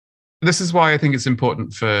this is why I think it's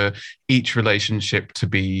important for each relationship to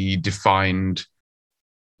be defined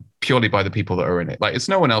purely by the people that are in it. Like, it's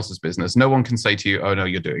no one else's business. No one can say to you, oh no,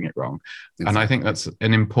 you're doing it wrong. Exactly. And I think that's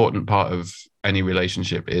an important part of any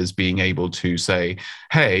relationship, is being able to say,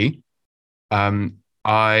 hey,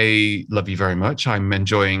 I love you very much. I'm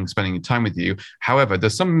enjoying spending time with you. However,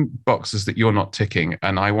 there's some boxes that you're not ticking,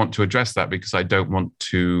 and I want to address that because I want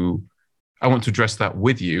to address that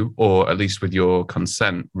with you, or at least with your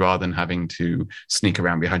consent, rather than having to sneak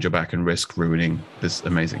around behind your back and risk ruining this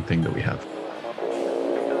amazing thing that we have.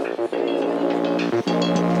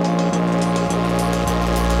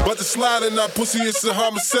 But the sliding up pussy is a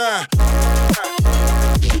homicide.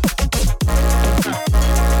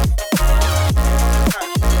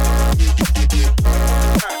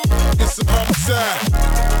 It's a homicide.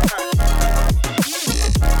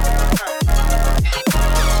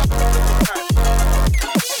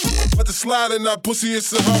 But the sliding up pussy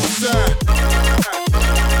is a homicide.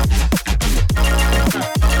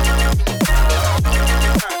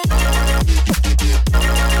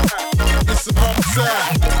 It's a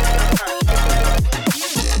homicide.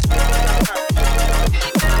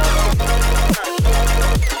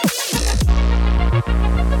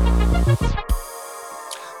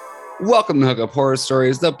 Welcome to Hookup Horror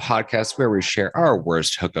Stories, the podcast where we share our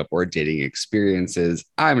worst hookup or dating experiences.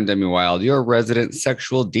 I'm Demi Wild, your resident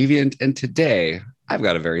sexual deviant, and today I've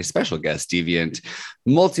got a very special guest deviant,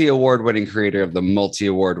 multi-award-winning creator of the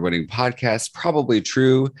multi-award-winning podcast, Probably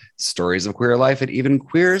True, Stories of Queer Life and Even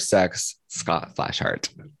Queer Sex, Scott Flashheart.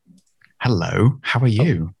 Hello, how are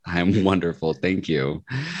you? I'm wonderful, thank you.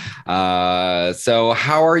 So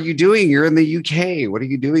how are you doing? You're in the UK. What are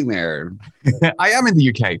you doing there? I am in the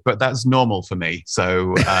UK, but that's normal for me.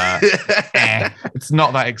 So it's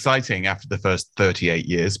not that exciting after the first 38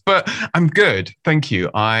 years, but I'm good. Thank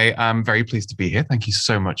you. I am very pleased to be here. Thank you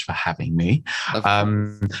so much for having me.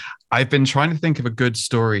 I've been trying to think of a good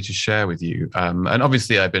story to share with you. And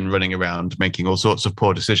obviously I've been running around making all sorts of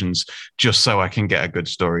poor decisions just so I can get a good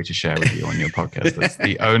story to share with you on your podcast. That's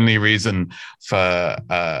the only reason for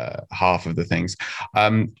half of the things.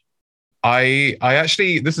 I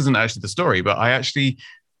actually, this isn't actually the story, but I actually,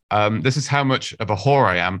 this is how much of a whore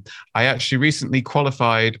I am. I actually recently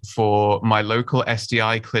qualified for my local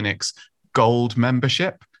STI clinic's gold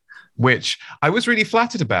membership, which I was really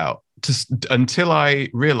flattered about until I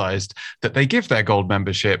realized that they give their gold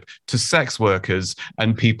membership to sex workers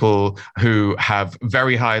and people who have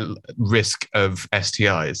very high risk of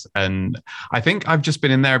STIs. And I think I've just been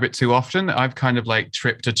in there a bit too often. I've kind of like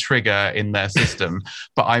tripped a trigger in their system,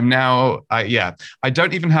 but I'm now, I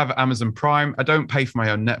don't even have Amazon Prime. I don't pay for my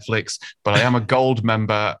own Netflix, but I am a gold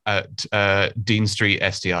member at Dean Street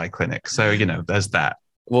STI Clinic. So, you know, there's that.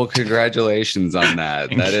 Well, congratulations on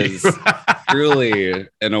that. That is truly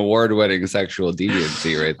an award-winning sexual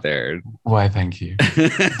deviancy right there. Why, thank you.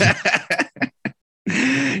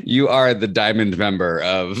 You are the diamond member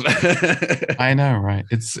of... I know, right?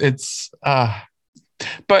 But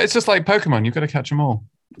it's just like Pokemon. You've got to catch them all.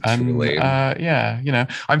 Truly. Yeah, you know,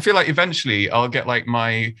 I feel like eventually I'll get like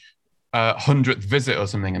my 100th visit or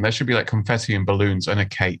something, and there should be like confetti and balloons and a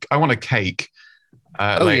cake. I want a cake.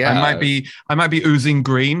 Yeah. I might be oozing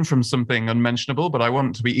green from something unmentionable, but I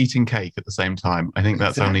want to be eating cake at the same time. I think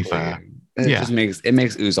that's only fair. It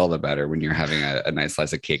makes ooze all the better when you're having a nice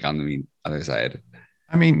slice of cake on the other side.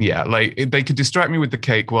 I mean, yeah, like they could distract me with the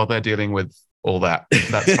cake while they're dealing with all that.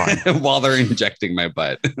 That's fine. While they're injecting my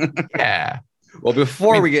butt. Yeah. Well,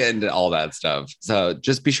 before we get into all that stuff, so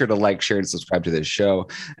just be sure to like, share, and subscribe to this show.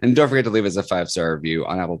 And don't forget to leave us a 5-star review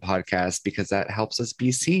on Apple Podcasts, because that helps us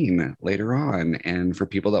be seen later on. And for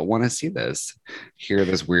people that want to see this, hear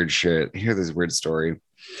this weird shit, hear this weird story.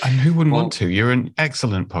 And who wouldn't want to? You're an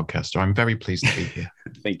excellent podcaster. I'm very pleased to be here.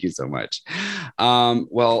 Thank you so much.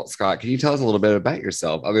 Well, Scott, can you tell us a little bit about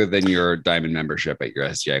yourself, other than your diamond membership at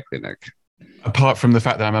your STI clinic? Apart from the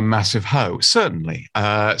fact that I'm a massive hoe, certainly.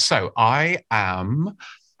 So I am,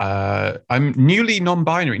 I'm newly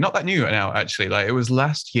non-binary. Not that new now, actually. Like, it was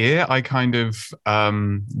last year. I kind of,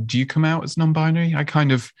 do you come out as non-binary? I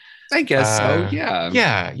guess so, yeah.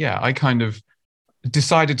 Yeah. I kind of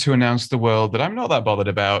decided to announce to the world that I'm not that bothered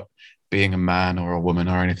about being a man or a woman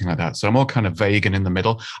or anything like that. So I'm all kind of vague and in the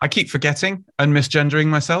middle. I keep forgetting and misgendering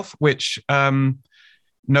myself, which no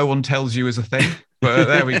one tells you is a thing. But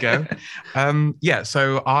there we go.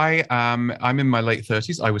 So I'm in my late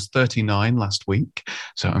 30s. I was 39 last week,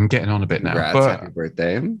 so I'm getting on a bit now. Congrats, happy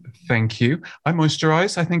birthday. Thank you. I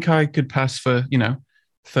moisturize. I think I could pass for,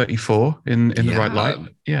 34 in the right light.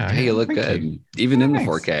 Yeah. Hey, you look good. Even in the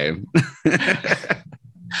 4K.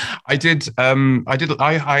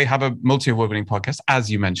 I have a multi-award-winning podcast, as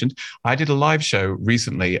you mentioned. I did a live show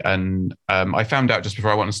recently, and I found out just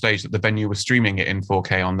before I went on stage that the venue was streaming it in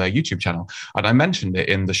 4K on their YouTube channel, and I mentioned it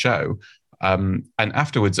in the show. And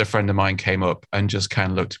afterwards, a friend of mine came up and just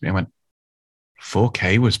kind of looked at me and went,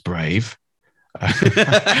 "4K was brave."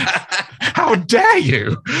 How dare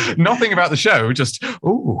you? Nothing about the show, just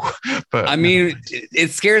ooh. But I mean,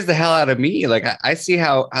 it scares the hell out of me. Like I see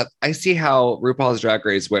how RuPaul's Drag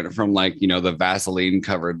Race went from like, you know, the Vaseline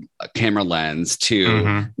covered camera lens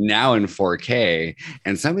to now in 4K,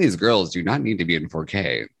 and some of these girls do not need to be in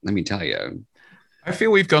 4K. Let me tell you. I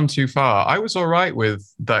feel we've gone too far. I was all right with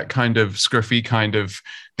that kind of scruffy, kind of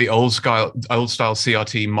the old style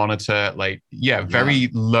CRT monitor, like very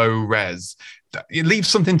low res. It leaves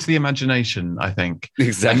something to the imagination, I think.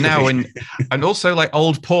 Exactly. And now, and also like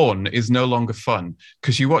old porn is no longer fun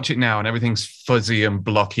because you watch it now and everything's fuzzy and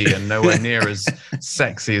blocky and nowhere near as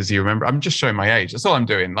sexy as you remember. I'm just showing my age. That's all I'm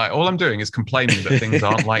doing. Like all I'm doing is complaining that things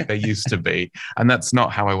aren't like they used to be, and that's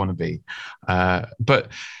not how I want to be. But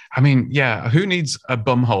I mean, who needs a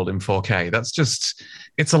bumhole in 4K? That's just,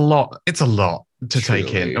 it's a lot. It's a lot to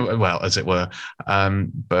take in, well, as it were.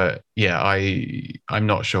 But yeah, I'm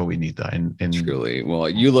not sure we need that in Truly. Well,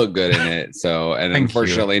 you look good in it. So, and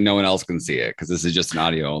unfortunately, no one else can see it because this is just an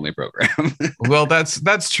audio only program. Well,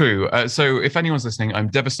 that's true. So if anyone's listening, I'm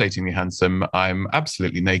devastatingly handsome. I'm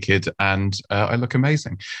absolutely naked, and I look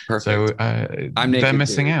amazing. Perfect. So I'm naked they're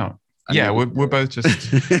missing out. We're both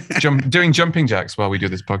just doing jumping jacks while we do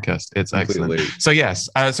this podcast. It's excellent. So yes,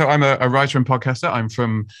 so I'm a writer and podcaster. I'm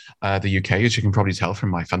from the UK, as you can probably tell from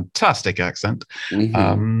my fantastic accent.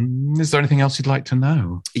 Is there anything else you'd like to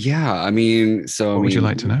know? Yeah, I mean, what would you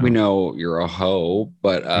like to know? We know you're a hoe,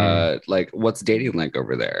 but like, what's dating like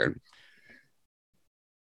over there?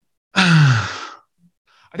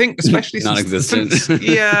 I think especially non-existent.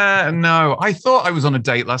 No. I thought I was on a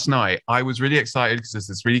date last night. I was really excited because there's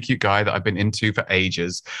this really cute guy that I've been into for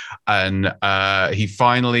ages, and he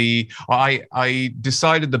finally. I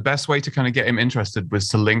decided the best way to kind of get him interested was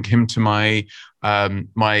to link him to my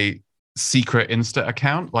my secret Insta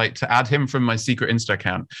account, like to add him from my secret Insta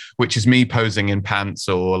account, which is me posing in pants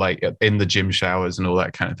or like in the gym showers and all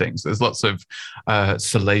that kind of thing. So there's lots of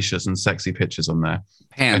salacious and sexy pictures on there.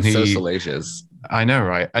 Pants, so salacious. I know,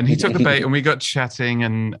 right? And he took the bait, and we got chatting,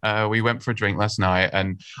 and we went for a drink last night,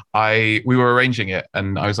 and we were arranging it,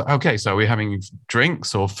 and I was like, okay, so are we having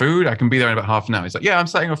drinks or food? I can be there in about half an hour. He's like, yeah, I'm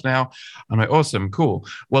setting off now. I'm like, awesome, cool.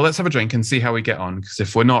 Well, let's have a drink and see how we get on, because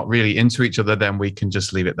if we're not really into each other, then we can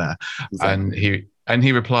just leave it there. Exactly. And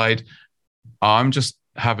he replied, I'm just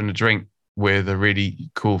having a drink with a really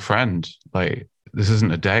cool friend. Like, this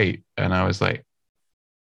isn't a date. And I was like,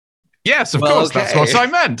 yes, of course, okay. That's what I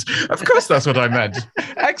meant. Of course, that's what I meant.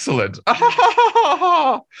 Excellent.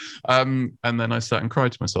 And then I sat and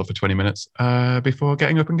cried to myself for 20 minutes before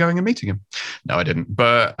getting up and going and meeting him. No, I didn't,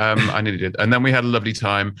 but I nearly did. And then we had a lovely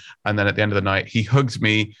time. And then at the end of the night, he hugged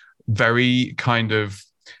me very kind of,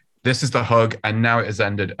 this is the hug, and now it has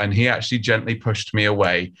ended. And he actually gently pushed me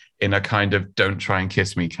away in a kind of don't try and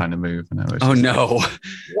kiss me kind of move. And I was no. Like,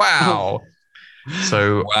 wow.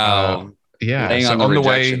 So, wow. Yeah, laying on the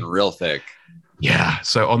rejection real thick. Yeah,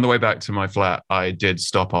 so on the way back to my flat, I did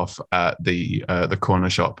stop off at the corner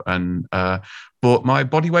shop and bought my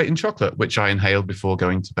body weight in chocolate, which I inhaled before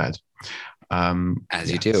going to bed.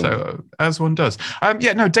 As you do. So as one does.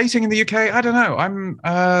 Dating in the UK, I don't know. I'm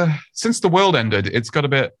since the world ended, it's got a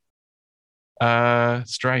bit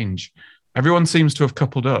strange. Everyone seems to have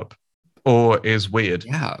coupled up or is weird.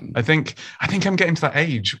 Yeah. I think I'm getting to that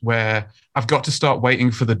age where I've got to start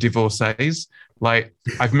waiting for the divorcees. Like,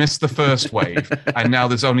 I've missed the first wave, and now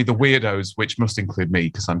there's only the weirdos, which must include me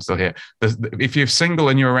because I'm still here. If you're single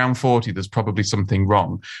and you're around 40, there's probably something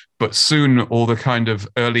wrong. But soon, all the kind of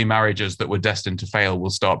early marriages that were destined to fail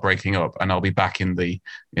will start breaking up, and I'll be back in the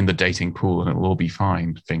dating pool, and it'll all be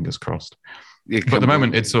fine. Fingers crossed. But at the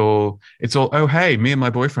moment, it's all, oh, hey, me and my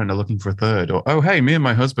boyfriend are looking for a third, or, oh, hey, me and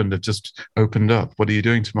my husband have just opened up. What are you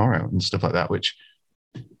doing tomorrow? And stuff like that, which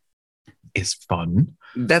is fun.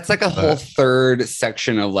 That's like a whole third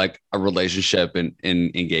section of like a relationship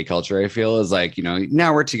in gay culture, I feel, is like, you know,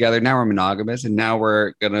 now we're together, now we're monogamous, and now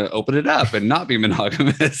we're going to open it up and not be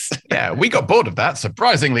monogamous. Yeah, we got bored of that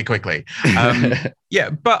surprisingly quickly. Yeah,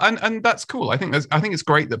 but and that's cool. I think it's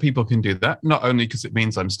great that people can do that, not only because it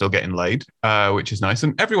means I'm still getting laid, which is nice.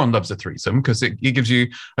 And everyone loves a threesome because it gives you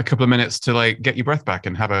a couple of minutes to like get your breath back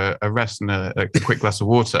and have a rest and a quick glass of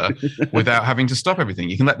water without having to stop everything.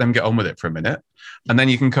 You can let them get on with it for a minute, and then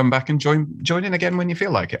you can come back and join in again when you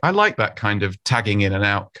feel like it. I like that kind of tagging in and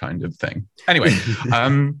out kind of thing. Anyway,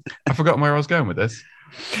 I've forgotten where I was going with this.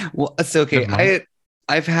 Well, it's okay. Never mind.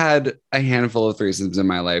 I've had a handful of threesomes in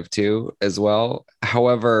my life too, as well.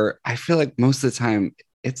 However, I feel like most of the time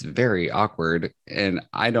it's very awkward and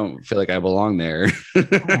I don't feel like I belong there.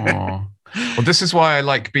 Aw. Well, this is why I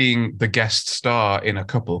like being the guest star in a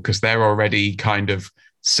couple because they're already kind of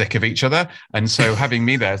sick of each other, and so having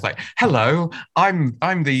me there is like, hello, I'm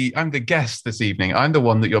the guest this evening. I'm the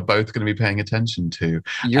one that you're both going to be paying attention to.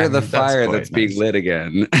 You're And the that's fire quite that's being nice. lit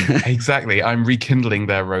again. Exactly. I'm rekindling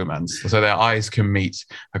their romance so their eyes can meet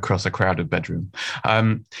across a crowded bedroom.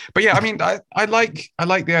 But yeah, I mean, I like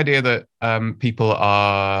the idea that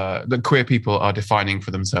queer people are defining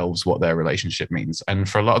for themselves what their relationship means. And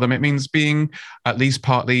for a lot of them, it means being at least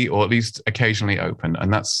partly or at least occasionally open.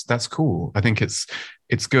 And that's cool. I think it's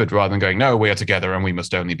good rather than going, no, we are together and we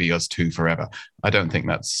must only be us two forever. I don't think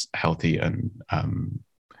that's healthy and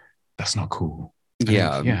that's not cool. I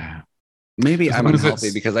Yeah. think, yeah. Maybe As I'm long as unhealthy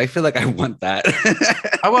it's because I feel like I want that.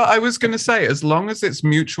 well, I was going to say, as long as it's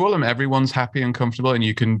mutual and everyone's happy and comfortable and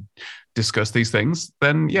you can discuss these things,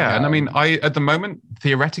 then yeah. And I mean, at the moment,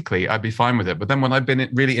 theoretically, I'd be fine with it. But then when I've been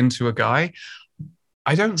really into a guy,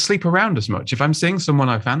 I don't sleep around as much. If I'm seeing someone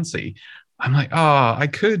I fancy, I'm like, oh, I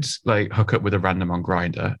could like hook up with a random on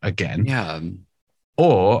Grindr again. Yeah.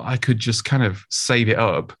 Or I could just kind of save it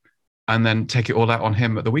up and then take it all out on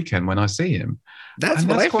him at the weekend when I see him. That's And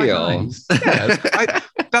what that's I quite feel. nice. Yeah,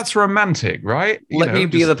 that's romantic, right? Let me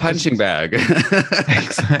be the punching bag.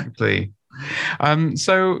 Exactly.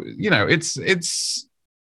 So it's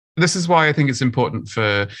this is why I think it's important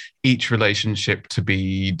for each relationship to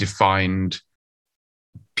be defined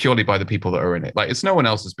purely by the people that are in it. Like, it's no one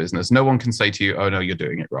else's business. No one can say to you, oh no, you're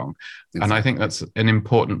doing it wrong. Exactly. And I think that's an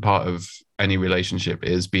important part of any relationship,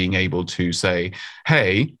 is being able to say,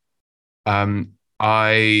 hey,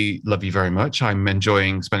 I love you very much. I'm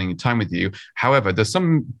enjoying spending time with you. However, there's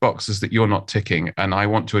some boxes that you're not ticking, and I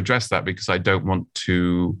want to address that because I want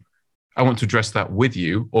to address that with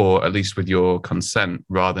you, or at least with your consent,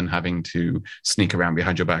 rather than having to sneak around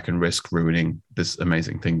behind your back and risk ruining this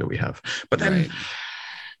amazing thing that we have. But then,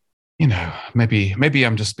 maybe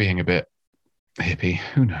I'm just being a bit hippie.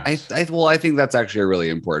 Who knows? I think that's actually a really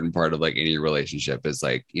important part of like any relationship, is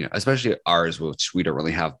like, especially ours, which we don't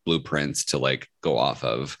really have blueprints to like go off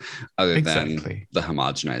of other than the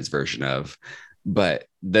homogenized version of. But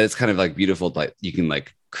that's kind of like beautiful. Like, you can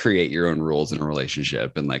like create your own rules in a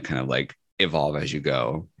relationship and like kind of like evolve as you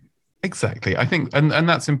go. Exactly. I think, and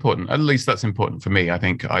that's important. At least that's important for me. I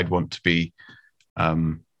think I'd want to be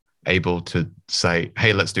able to say,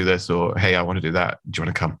 hey, let's do this, or hey, I want to do that. Do you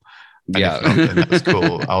want to come? And yeah, if not, then that's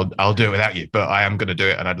cool. I'll do it without you, but I am going to do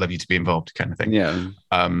it, and I'd love you to be involved, kind of thing.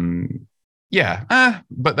 Yeah.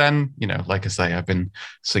 But then, like I say, I've been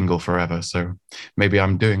single forever, so maybe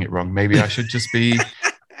I'm doing it wrong. Maybe I should just be.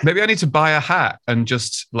 Maybe I need to buy a hat and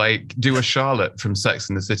just like do a Charlotte from Sex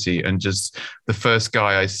and the City, and just the first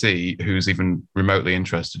guy I see who's even remotely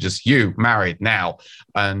interested, just you married now,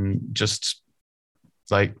 and just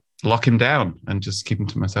like lock him down and just keep him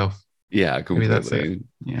to myself. Yeah, completely.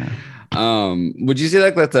 Yeah. Would you say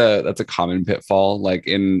like that's a common pitfall? Like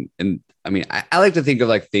in I mean, I like to think of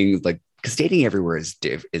like things like, because dating everywhere is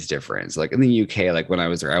different. So like in the UK, like when I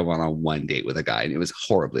was there, I went on one date with a guy and it was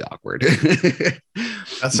horribly awkward.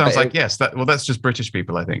 That sounds like, yes, that's just British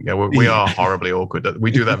people, I think. Yeah, we are horribly awkward.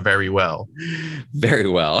 We do that very well. Very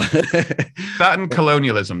well. That and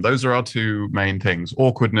colonialism. Those are our two main things: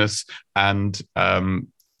 awkwardness and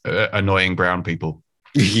annoying brown people.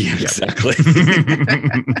 Yeah, exactly.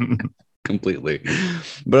 Completely.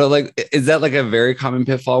 But like, is that like a very common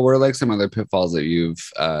pitfall? What are like some other pitfalls that you've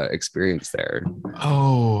experienced there?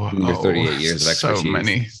 In your 38 years of expertise. So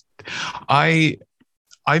many.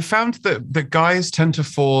 I found that the guys tend to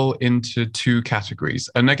fall into two categories.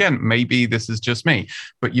 And again, maybe this is just me,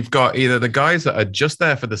 but you've got either the guys that are just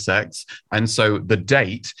there for the sex, and so the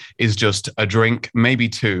date is just a drink, maybe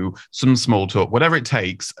two, some small talk, whatever it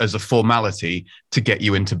takes as a formality to get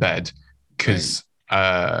you into bed. Because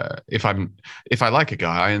if I like a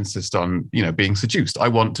guy, I insist on being seduced. I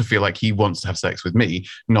want to feel like he wants to have sex with me,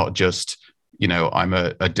 not just I'm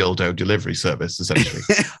a dildo delivery service, essentially.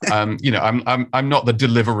 I'm not the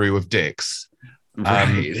Deliveroo of dicks.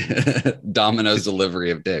 Right. Domino's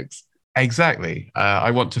delivery of dicks. Exactly.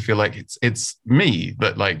 I want to feel like it's me,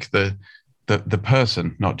 but like the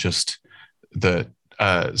person, not just the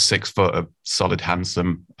 6 foot of solid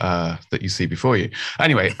handsome that you see before you.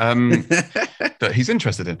 Anyway, that he's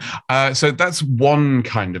interested in. So that's one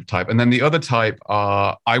kind of type. And then the other type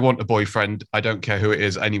are, I want a boyfriend. I don't care who it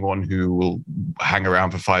is. Anyone who will hang around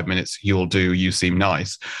for 5 minutes, you'll do. You seem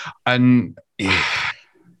nice. And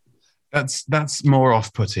That's more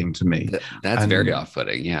off-putting to me. That's very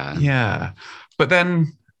off-putting. Yeah. Yeah. But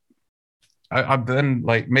then I'm then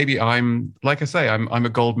like, maybe I'm, like I say, I'm a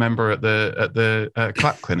gold member at the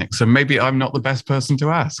clap clinic, so maybe I'm not the best person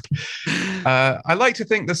to ask. I like to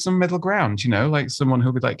think there's some middle ground, like someone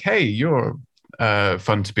who'll be like, hey, you're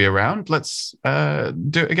fun to be around. Let's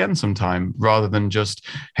do it again sometime, rather than just,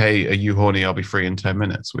 hey, are you horny? I'll be free in 10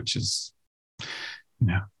 minutes, which is,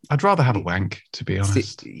 I'd rather have a wank, to be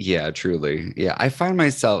honest. Yeah, truly. Yeah, I find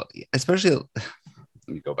myself, especially,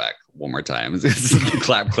 let me go back one more time. This is the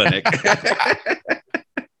clap clinic.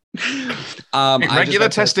 Regular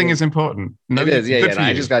testing is important. No, it is. Yeah. And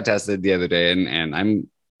I just got tested the other day, and I'm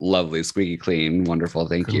lovely, squeaky clean, wonderful.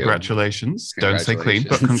 Thank you. Congratulations. Don't say clean,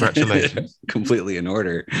 but congratulations. Completely in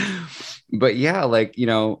order. But yeah,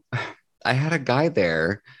 I had a guy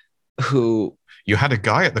there who. You had a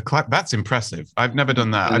guy at the clap? That's impressive. I've never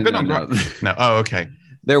done that. I've been on. No. Oh, okay.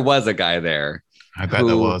 There was a guy there. I bet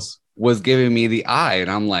there was giving me the eye, and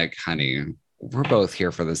I'm like, honey, we're both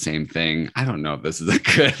here for the same thing. I don't know if this is a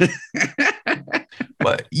good.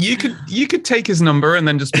 But you could take his number and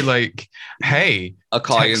then just be like, hey, I'll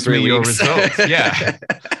call you in 3 weeks. Your results. Yeah.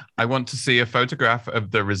 I want to see a photograph of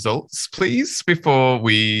the results, please, before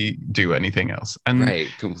we do anything else. And right,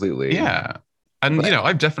 completely. Yeah. And,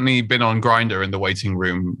 I've definitely been on Grindr in the waiting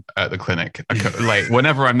room at the clinic. Like,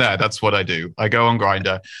 whenever I'm there, that's what I do. I go on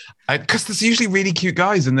Grindr because there's usually really cute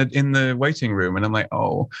guys in the waiting room. And I'm like,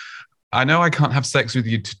 oh, I know I can't have sex with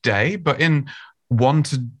you today, but in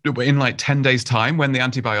 10 days time, when the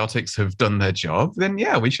antibiotics have done their job, then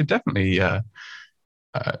yeah, we should definitely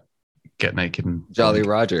get naked and Jolly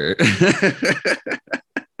Roger.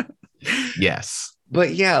 Yes.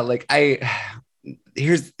 But yeah,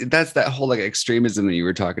 that's that whole extremism that you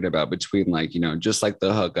were talking about between just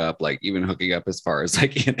the hookup, even hooking up as far as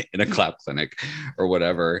in a clap clinic or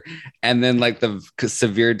whatever, and then the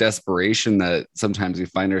severe desperation that sometimes we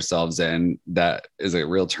find ourselves in, that is a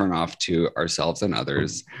real turnoff to ourselves and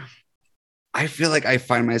others. I feel like I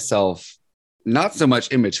find myself not so much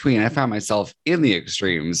in between. I find myself in the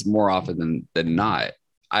extremes more often than not.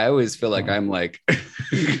 I always feel like I'm like,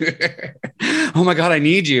 oh my God, I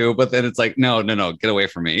need you. But then it's like, no, get away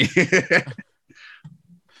from me.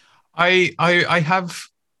 I have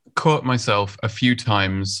caught myself a few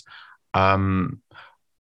times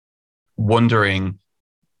wondering,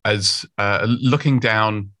 as looking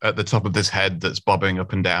down at the top of this head that's bobbing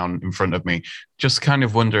up and down in front of me, just kind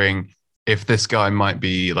of wondering if this guy might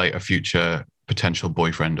be a future potential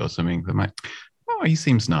boyfriend or something. I'm like, oh, he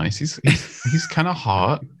seems nice. He's kind of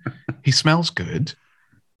hot. He smells good.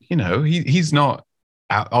 He's not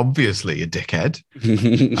obviously a dickhead.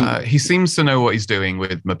 He seems to know what he's doing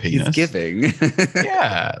with my penis. He's giving.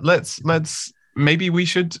 Yeah, let's maybe we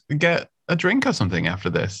should get a drink or something after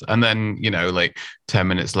this. And then 10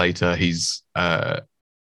 minutes later, he's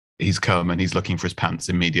come and he's looking for his pants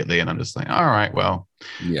immediately, and I'm just like, all right, well,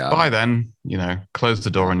 yeah. Bye then. Close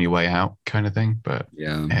the door on your way out, kind of thing. But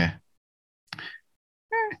yeah.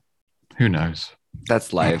 Who knows?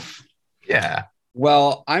 That's life. Yeah.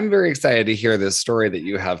 Well, I'm very excited to hear this story that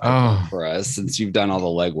you have for us, since you've done all the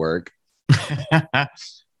legwork.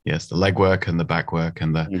 Yes, the legwork and the back work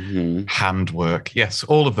and the hand work. Yes,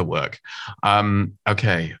 all of the work.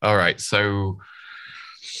 Okay. All right. So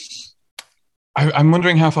I'm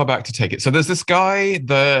wondering how far back to take it. So there's this guy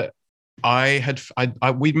that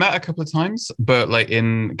we'd met a couple of times, but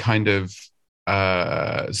in kind of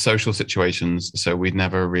social situations, so we'd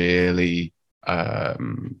never really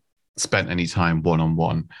spent any time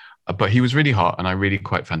one-on-one, but he was really hot and I really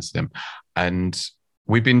quite fancied him, and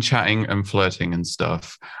we'd been chatting and flirting and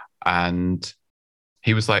stuff, and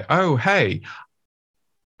he was like, oh, hey,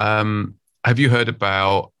 have you heard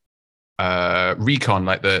about Recon?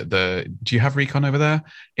 Do you have Recon over there?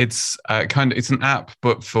 It's it's an app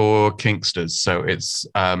but for kinksters, so it's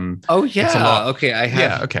oh yeah, okay, I have.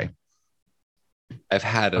 Yeah, okay. I've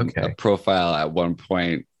had a profile at one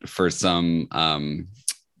point for some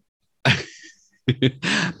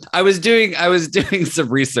I was doing some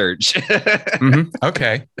research.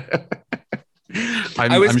 Okay.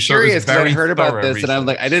 I was curious because I heard about this research. And I'm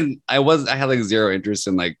like, I had zero interest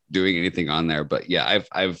in doing anything on there, but yeah,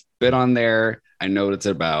 I've been on there. I know what it's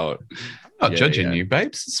about. I'm not judging you,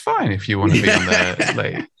 babes. It's fine if you want to be on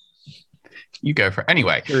there. You go for it.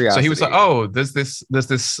 Anyway, Curiosity. So he was like, oh, there's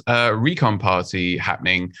this Recon party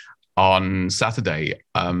happening on Saturday.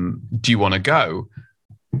 Do you want to go?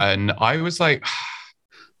 And I was like,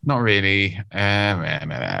 not really.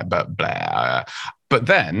 But blah. But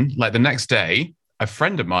then, the next day, a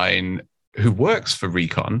friend of mine who works for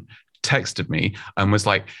Recon texted me and was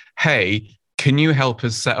like, hey, can you help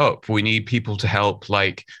us set up? We need people to help,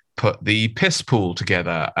 like, put the piss pool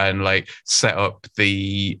together and like set up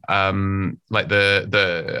the like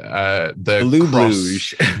the lube cross.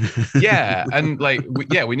 luge. Yeah, and like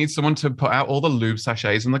we need someone to put out all the lube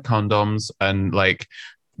sachets and the condoms and like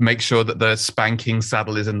make sure that the spanking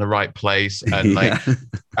saddle is in the right place and like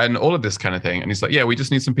and all of this kind of thing. And he's like, yeah, we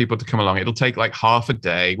just need some people to come along. It'll take like half a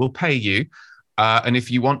day. We'll pay you, and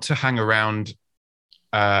if you want to hang around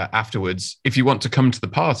afterwards, if you want to come to the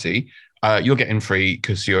party, you'll get in free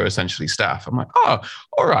because you're essentially staff. I'm like, oh,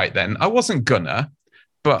 all right then. I wasn't gonna,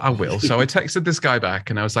 but I will. So I texted this guy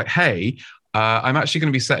back and I was like, hey, I'm actually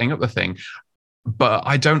going to be setting up the thing, but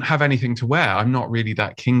I don't have anything to wear. I'm not really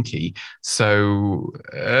that kinky. So,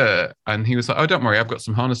 and he was like, oh, don't worry. I've got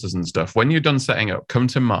some harnesses and stuff. When you're done setting up, come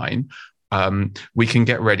to mine. We can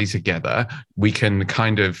get ready together. We can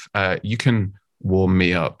kind of, you can warm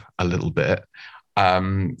me up a little bit.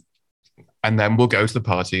 And then we'll go to the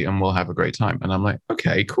party and we'll have a great time. And I'm like,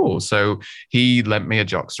 okay, cool. So he lent me a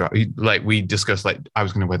jock strap. We discussed, like, I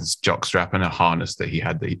was going to wear this jock strap and a harness that he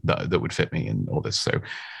had that would fit me and all this. So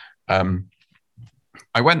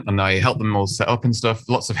I went and I helped them all set up and stuff.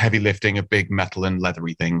 Lots of heavy lifting of big metal and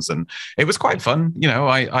leathery things. And it was quite fun. You know,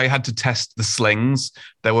 I had to test the slings.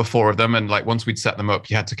 There were 4 of them. And like, once we'd set them up,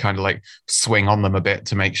 you had to kind of like swing on them a bit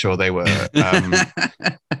to make sure they were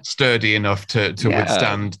sturdy enough to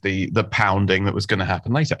withstand the pounding that was going to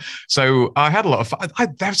happen later. So I had a lot of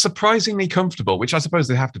fun. They're surprisingly comfortable, which I suppose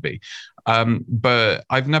they have to be. But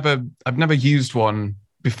I've never used one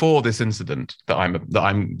before this incident that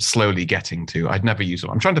I'm slowly getting to. I'd never used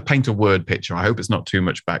one. I'm trying to paint a word picture. I hope it's not too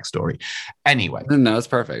much backstory. Anyway. No, it's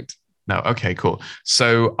perfect. No, okay, cool.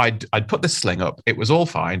 So I'd put this sling up. It was all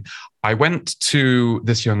fine. I went to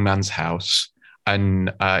this young man's house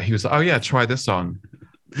and he was like, oh yeah, try this on.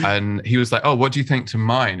 And he was like, oh, what do you think to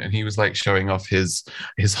mine? And he was like showing off his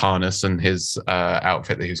harness and his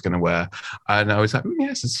outfit that he was going to wear. And I was like,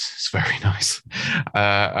 yes, it's very nice.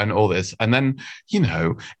 And all this. And then, you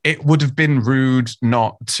know, it would have been rude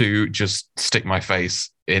not to just stick my face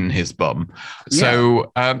in his bum. So,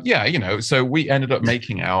 you know, so we ended up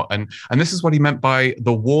making out. And this is what he meant by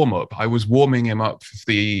the warm up. I was warming him up for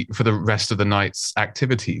the rest of the night's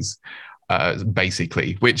activities,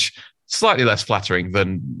 basically, which slightly less flattering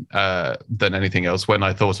than anything else when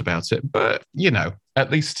I thought about it. But, you know,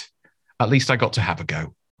 at least I got to have a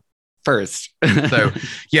go first. So,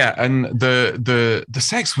 yeah. And the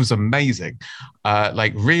sex was amazing.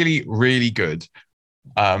 Like really, really good.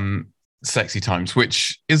 Sexy times,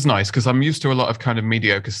 which is nice because I'm used to a lot of kind of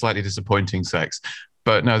mediocre, slightly disappointing sex.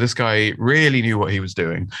 But no, this guy really knew what he was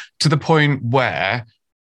doing, to the point where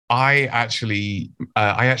I actually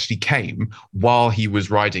came while he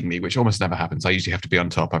was riding me, which almost never happens. I usually have to be on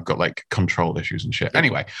top. I've got like control issues and shit.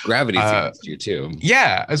 Anyway, gravity against you too.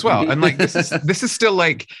 Yeah, as well. And like this is still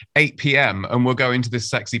like 8 p.m. and we're going to this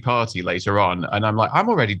sexy party later on. And I'm like, I'm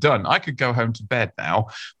already done. I could go home to bed now.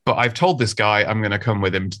 But I've told this guy I'm going to come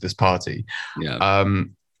with him to this party. Yeah.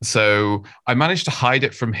 So I managed to hide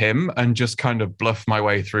it from him and just kind of bluff my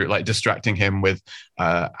way through, like distracting him with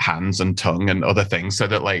hands and tongue and other things so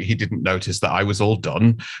that like he didn't notice that I was all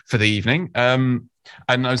done for the evening. And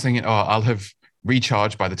I was thinking, oh, I'll have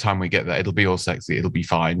recharged by the time we get there. It'll be all sexy. It'll be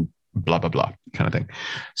fine, blah, blah, blah kind of thing.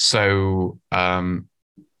 So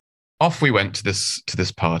off we went to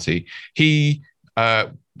this party. He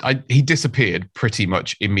disappeared pretty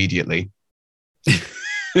much immediately.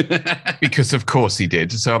 Because of course he did.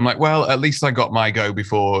 So I'm like, well, at least I got my go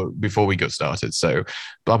before we got started. So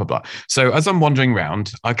blah, blah, blah. So as I'm wandering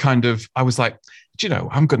around, I was like, do you know,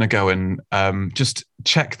 I'm going to go and just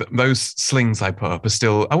check that those slings I put up are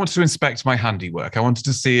still, I wanted to inspect my handiwork. I wanted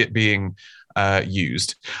to see it being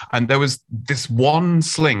used. And there was this one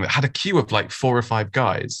sling that had a queue of like 4 or 5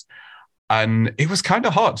 guys. And it was kind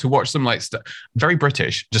of hot to watch them like very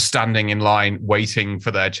British, just standing in line, waiting for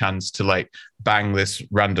their chance to like bang this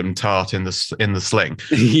random tart in the sling.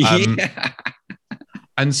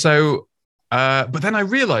 And so, but then I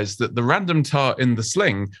realized that the random tart in the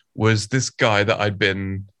sling was this guy that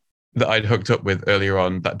I'd hooked up with earlier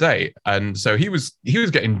on that day. And so he was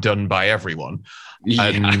getting done by everyone.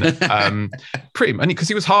 And pretty much because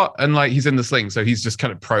he was hot and like he's in the sling. So he's just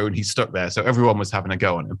kind of prone. He's stuck there. So everyone was having a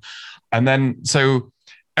go on him. And then, so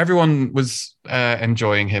everyone was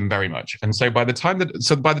enjoying him very much. And so by the time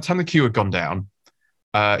the queue had gone down,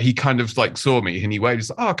 he kind of like saw me and he waved. He's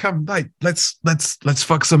like, oh, come, like, let's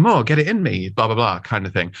fuck some more, get it in me, blah, blah, blah, kind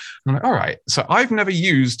of thing. And I'm like, all right. So I've never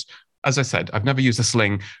used, as I said, I've never used a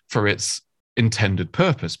sling for its intended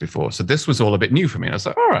purpose before. So this was all a bit new for me. And I was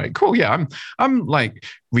like, all right, cool. Yeah, I'm like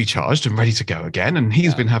recharged and ready to go again. And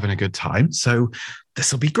he's been having a good time. So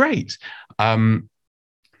this will be great.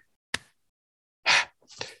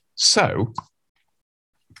 So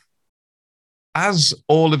as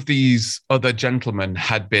all of these other gentlemen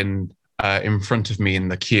had been in front of me in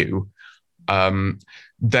the queue,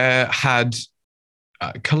 there had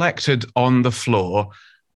collected on the floor,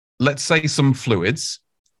 let's say, some fluids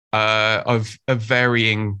of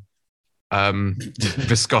varying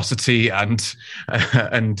viscosity and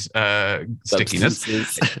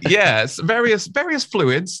stickiness. Yes, various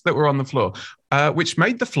fluids that were on the floor, which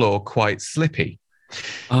made the floor quite slippy.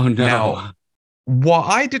 Oh no! Now, what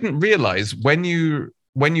I didn't realize when you're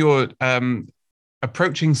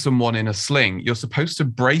approaching someone in a sling, you're supposed to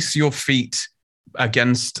brace your feet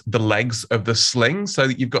against the legs of the sling so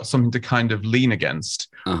that you've got something to kind of lean against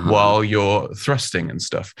while you're thrusting and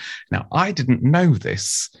stuff. Now, I didn't know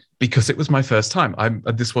this because it was my first time.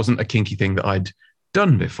 This wasn't a kinky thing that I'd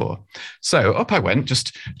done before. So up I went,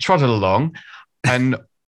 just trotted along. And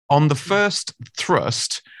on the first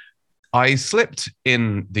thrust, I slipped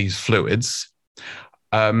in these fluids,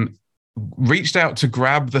 reached out to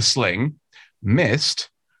grab the sling, missed,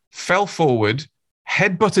 fell forward,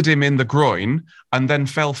 headbutted him in the groin, and then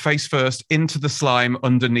fell face first into the slime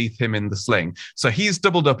underneath him in the sling. So he's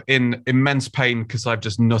doubled up in immense pain because I've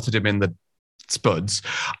just nutted him in the spuds.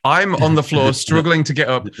 I'm on the floor struggling to get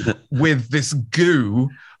up with this goo,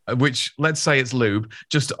 which, let's say it's lube,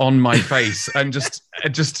 just on my face, and just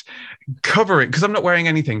cover it because I'm not wearing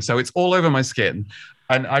anything. So it's all over my skin.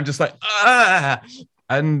 And I'm just like, ah.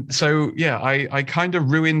 And so, yeah, I kind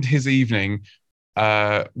of ruined his evening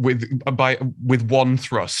with one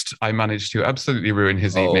thrust. I managed to absolutely ruin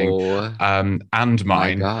his evening and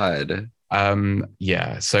mine. My God.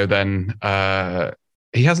 Yeah. So then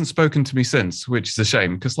he hasn't spoken to me since, which is a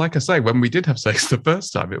shame because, like I say, when we did have sex the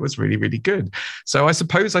first time, it was really, really good. So I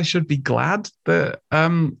suppose I should be glad that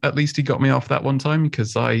at least he got me off that one time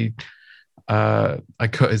because I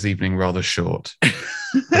cut his evening rather short.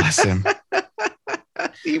 Bless him.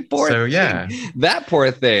 You poor thing. That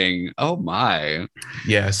poor thing. Oh my.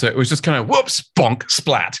 Yeah, so it was just kind of whoops, bonk,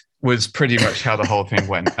 splat was pretty much how the whole thing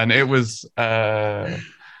went. And it was not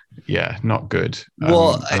good.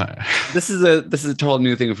 Well, this is a total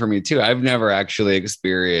new thing for me too. I've never actually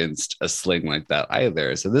experienced a sling like that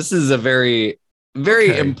either. So this is a very,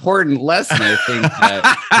 very important lesson, I think,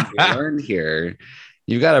 that we learned here.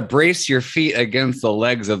 You've got to brace your feet against the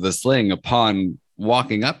legs of the sling upon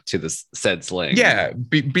walking up to the said sling. Yeah,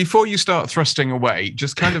 before you start thrusting away,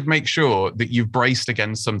 just kind of make sure that you've braced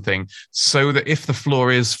against something so that if the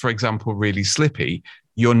floor is, for example, really slippy,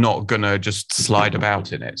 you're not going to just slide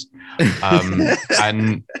about in it.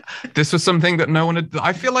 And this was something that no one had.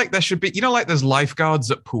 I feel like there should be, like there's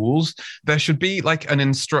lifeguards at pools. There should be like an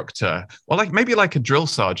instructor or like maybe like a drill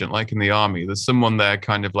sergeant, like in the army. There's someone there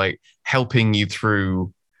kind of like helping you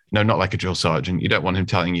through. No, not like a drill sergeant. You don't want him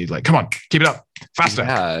telling you like, come on, keep it up, faster,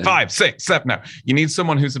 5, 6, 7. No, you need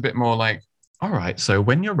someone who's a bit more like, all right, so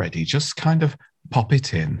when you're ready, just kind of pop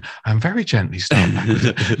it in and very gently start back with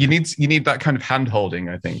it. You need that kind of hand holding,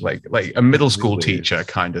 I think, like a middle school teacher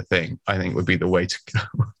kind of thing, I think would be the way to go.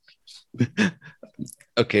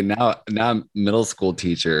 Okay, now middle school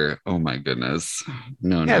teacher. Oh my goodness.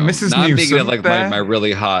 No. Mrs. Now Newsom, I'm thinking of like my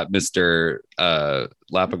really hot Mr.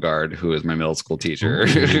 Lapagard, who is my middle school teacher.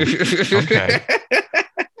 Okay.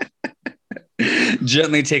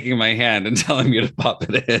 Gently taking my hand and telling me to pop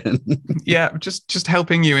it in. Yeah, just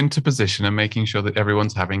helping you into position and making sure that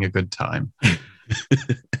everyone's having a good time.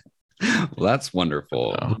 Well, that's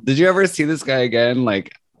wonderful. Oh. Did you ever see this guy again?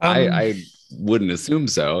 Like I wouldn't assume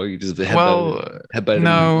so. You just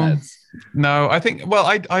headbutted No, I think. Well,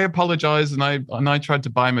 I apologized and I tried to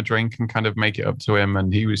buy him a drink and kind of make it up to him,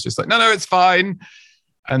 and he was just like, no, it's fine,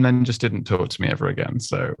 and then just didn't talk to me ever again.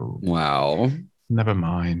 So wow, never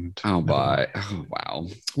mind. Oh, bye. Oh, wow.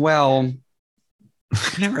 Well,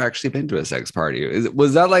 I've never actually been to a sex party.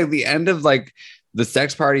 Was that like the end of like the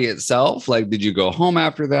sex party itself? Like, did you go home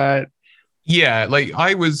after that? Yeah, like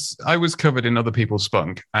I was covered in other people's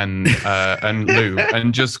spunk and lube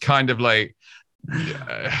and just kind of like,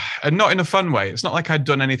 and not in a fun way. It's not like I'd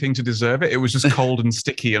done anything to deserve it. It was just cold and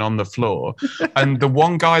sticky and on the floor. And the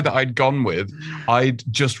one guy that I'd gone with, I'd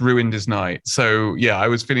just ruined his night. So yeah, I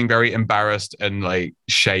was feeling very embarrassed and like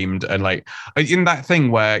shamed and like in that thing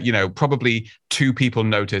where, probably 2 people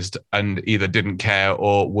noticed and either didn't care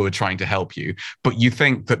or were trying to help you. But you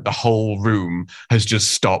think that the whole room has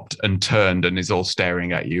just stopped and turned and is all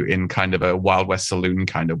staring at you in kind of a Wild West Saloon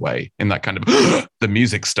kind of way, in that kind of the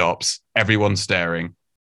music stops, everyone's staring,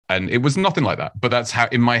 And it was nothing like that. But that's how,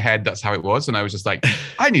 in my head, that's how it was. And I was just like,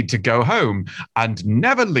 I need to go home and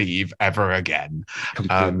never leave ever again.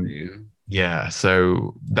 Completely. Yeah.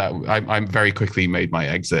 So that I very quickly made my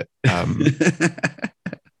exit.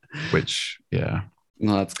 Which, yeah.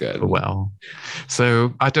 No, that's good. Well,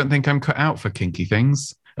 so I don't think I'm cut out for kinky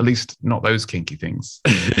things. At least not those kinky things.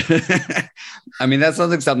 I mean, that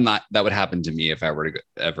sounds like something that would happen to me if I were to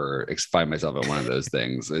ever find myself at one of those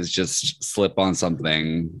things. Is just slip on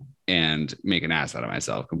something and make an ass out of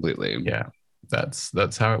myself completely. Yeah,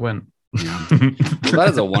 that's how it went. Yeah. Well, that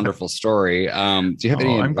is a wonderful story. Do you have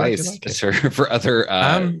any advice for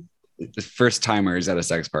other first timers at a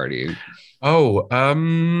sex party?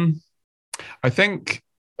 I think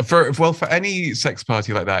for any sex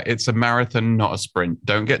party like that, it's a marathon, not a sprint.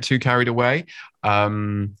 Don't get too carried away.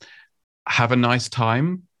 Have a nice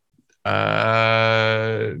time.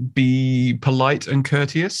 Be polite and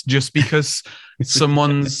courteous. Just because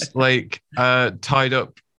someone's like tied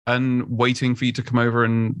up and waiting for you to come over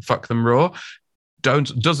and fuck them raw,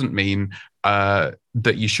 doesn't mean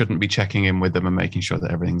that you shouldn't be checking in with them and making sure that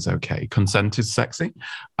everything's okay. Consent is sexy.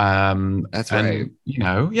 That's right.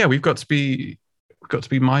 Yeah, we've got to be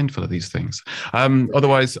mindful of these things.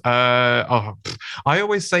 Otherwise, I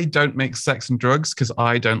always say don't mix sex and drugs because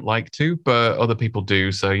I don't like to, but other people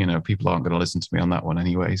do. So, people aren't going to listen to me on that one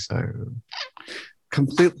anyway. So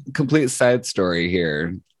complete side story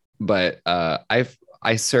here. But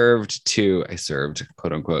I served two kinksters,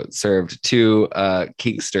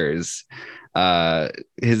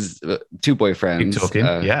 his two boyfriends. Keep talking.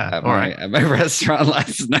 At my restaurant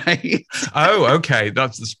last night. Oh, okay.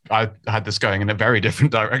 I had this going in a very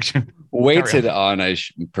different direction. Waited on,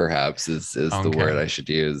 perhaps is the word I should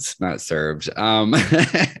use, not served. I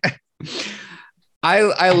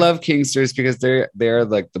love kinksters because they're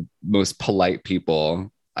like the most polite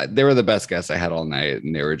people. They were the best guests I had all night,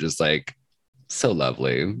 and they were just like so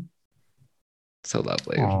lovely.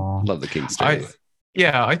 Aww. Love the kinksters.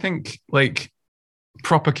 I think like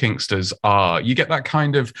proper kinksters you get that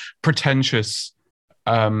kind of pretentious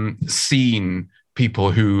scene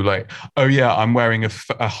people who like, oh yeah, I'm wearing a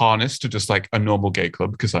harness to just like a normal gay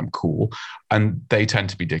club because I'm cool, and they tend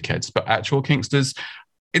to be dickheads. But actual kinksters,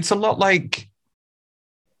 it's a lot like,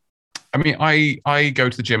 I mean, I go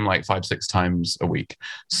to the gym like 5-6 times a week.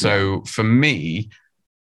 So for me,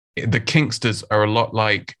 the kinksters are a lot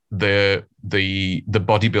like the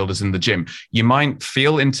bodybuilders in the gym. You might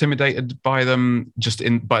feel intimidated by them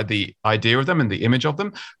by the idea of them and the image of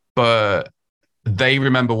them, but they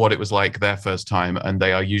remember what it was like their first time, and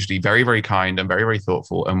they are usually very, very kind and very, very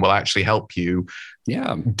thoughtful and will actually help you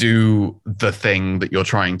do the thing that you're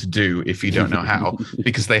trying to do if you don't know how,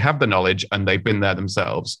 because they have the knowledge and they've been there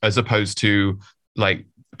themselves, as opposed to like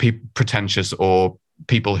pretentious or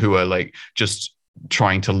people who are like just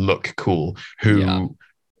trying to look cool, who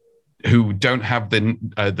don't have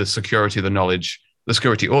the security or the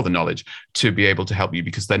knowledge to be able to help you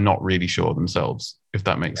because they're not really sure themselves, if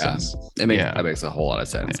that makes sense. That makes a whole lot of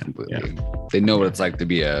sense. Completely. They know what it's like to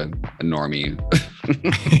be a normie.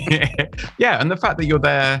 And the fact that you're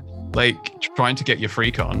there like trying to get your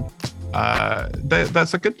freak on,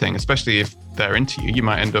 that's a good thing, especially if they're into you. You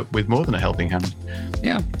might end up with more than a helping hand.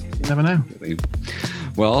 You never know.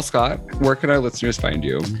 Well, Scott, where can our listeners find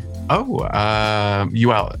you?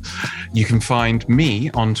 You can find me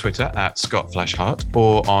on Twitter at Scott Flashheart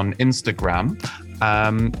or on Instagram.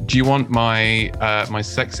 Do you want my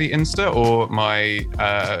sexy Insta or my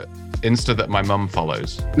Insta that my mum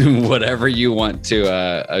follows? Whatever you want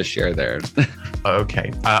to share there.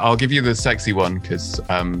 Okay, I'll give you the sexy one because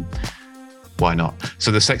why not?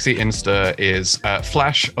 So the sexy Insta is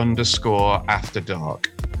flash_after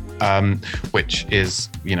dark. Which is,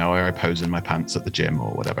 where I pose in my pants at the gym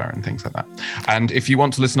or whatever and things like that. And if you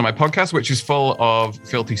want to listen to my podcast, which is full of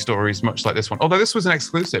filthy stories, much like this one, although this was an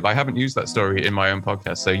exclusive, I haven't used that story in my own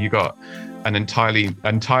podcast. So you got an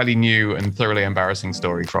entirely new and thoroughly embarrassing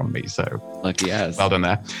story from me. So lucky yes. Well done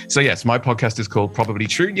there. So yes, my podcast is called Probably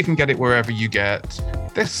True. You can get it wherever you get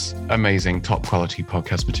this amazing top quality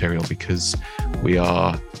podcast material because we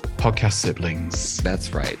are podcast siblings.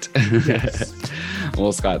 That's right. Yes.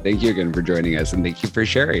 Well, Scott, thank you again for joining us and thank you for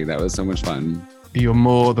sharing. That was so much fun. You're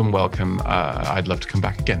more than welcome. I'd love to come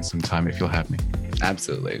back again sometime if you'll have me.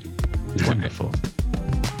 Absolutely. Wonderful.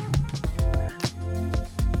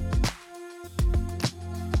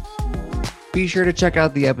 Be sure to check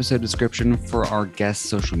out the episode description for our guest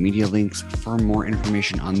social media links for more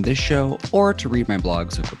information on this show, or to read my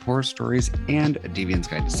blogs, Hookup Horror Stories and A Deviant's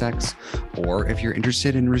Guide to Sex. Or if you're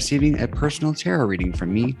interested in receiving a personal tarot reading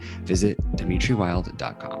from me, visit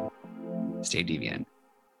dimitriwild.com. Stay deviant.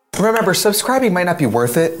 Remember, subscribing might not be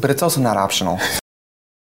worth it, but it's also not optional.